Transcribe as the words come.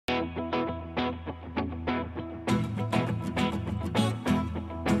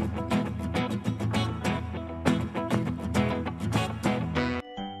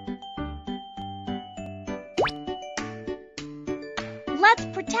Let's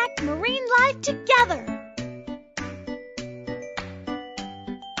protect marine life together.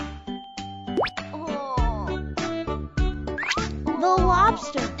 The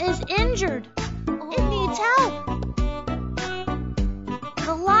lobster is injured. It needs help.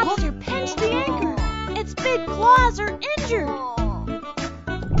 The lobster pinched the anchor. Its big claws are injured.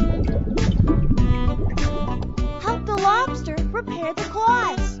 Help the lobster repair the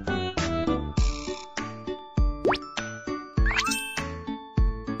claws.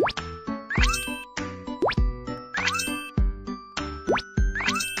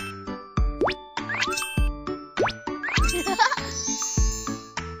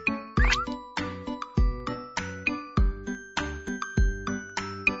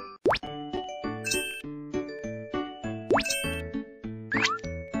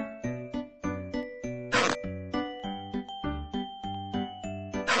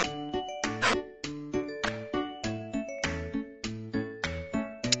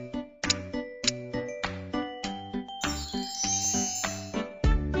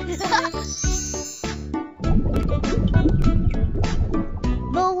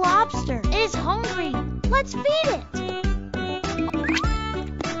 The lobster is hungry. Let's feed it.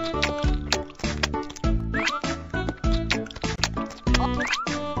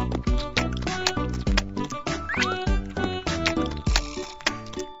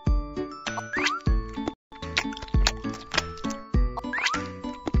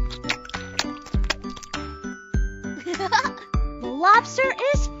 The lobster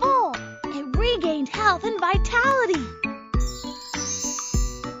is full. It regained health and vitality.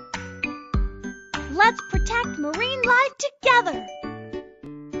 Let's protect marine life together.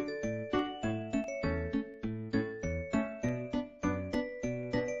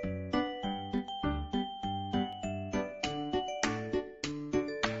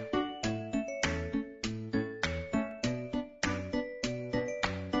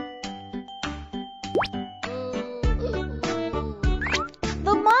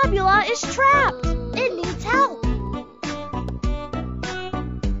 The mobula is trapped. It needs help.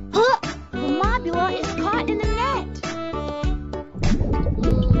 The mobula is caught in a net.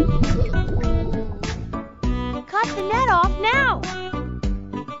 Cut the net off now.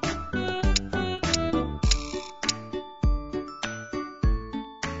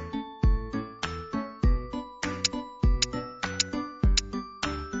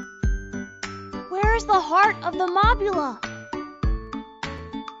 Where is the heart of the mobula?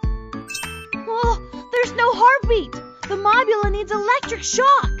 Oh, there's no heartbeat. The mobula needs electric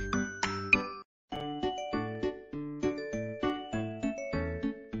shock.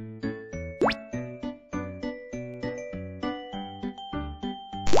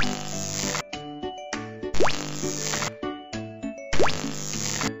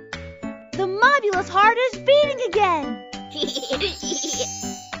 The mobula's heart is beating again.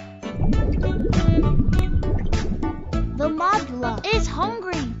 The mobula is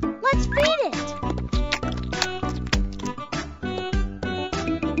hungry. Let's feed it.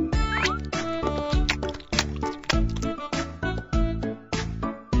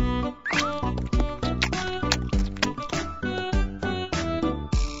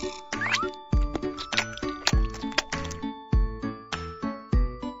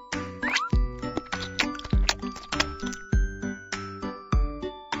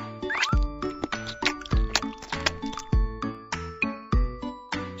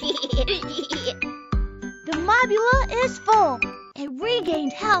 The mobula is full. It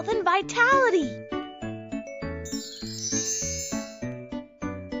regained health and vitality.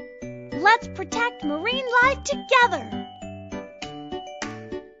 Let's protect marine life together.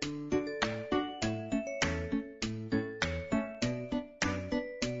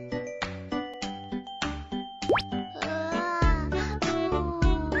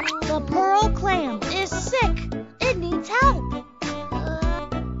 The pearl clam is sick. It needs help.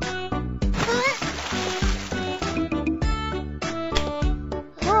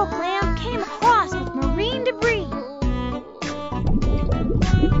 Pearl clam came across with marine debris.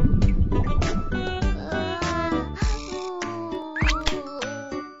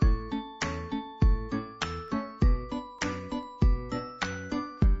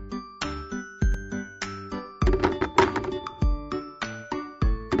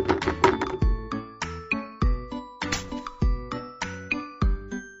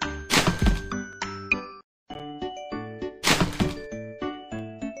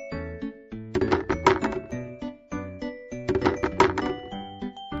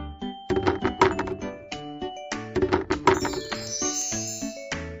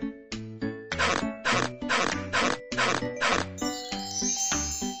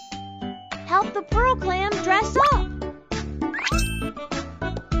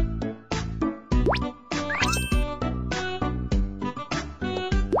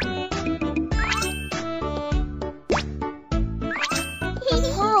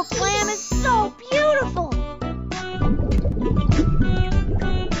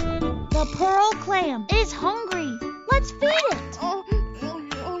 clam is hungry. Let's feed it.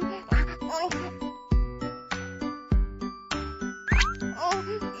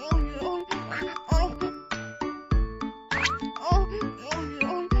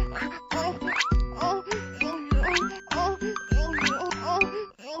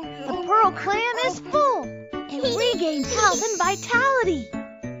 The pearl clam is full. It regained health and vitality.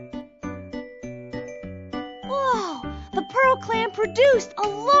 Whoa! The pearl clam produced a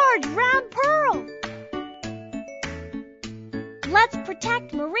large round pearl. Let's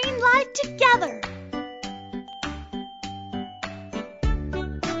protect marine life together.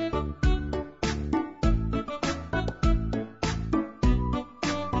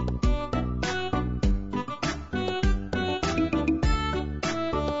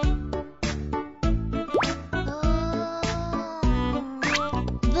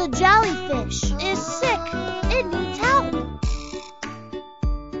 The jellyfish is sick. It needs help.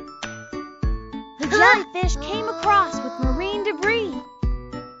 The jellyfish came across with marine debris.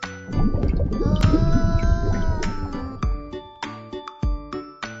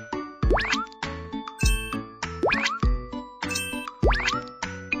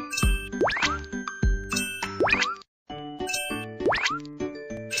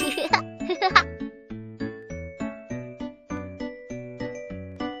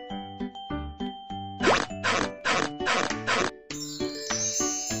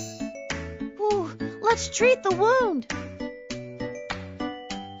 Let's treat the wound.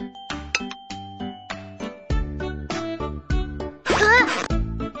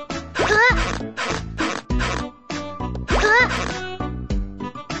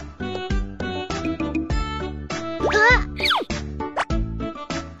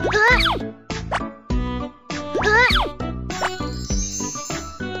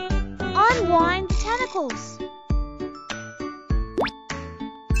 Unwind the tentacles.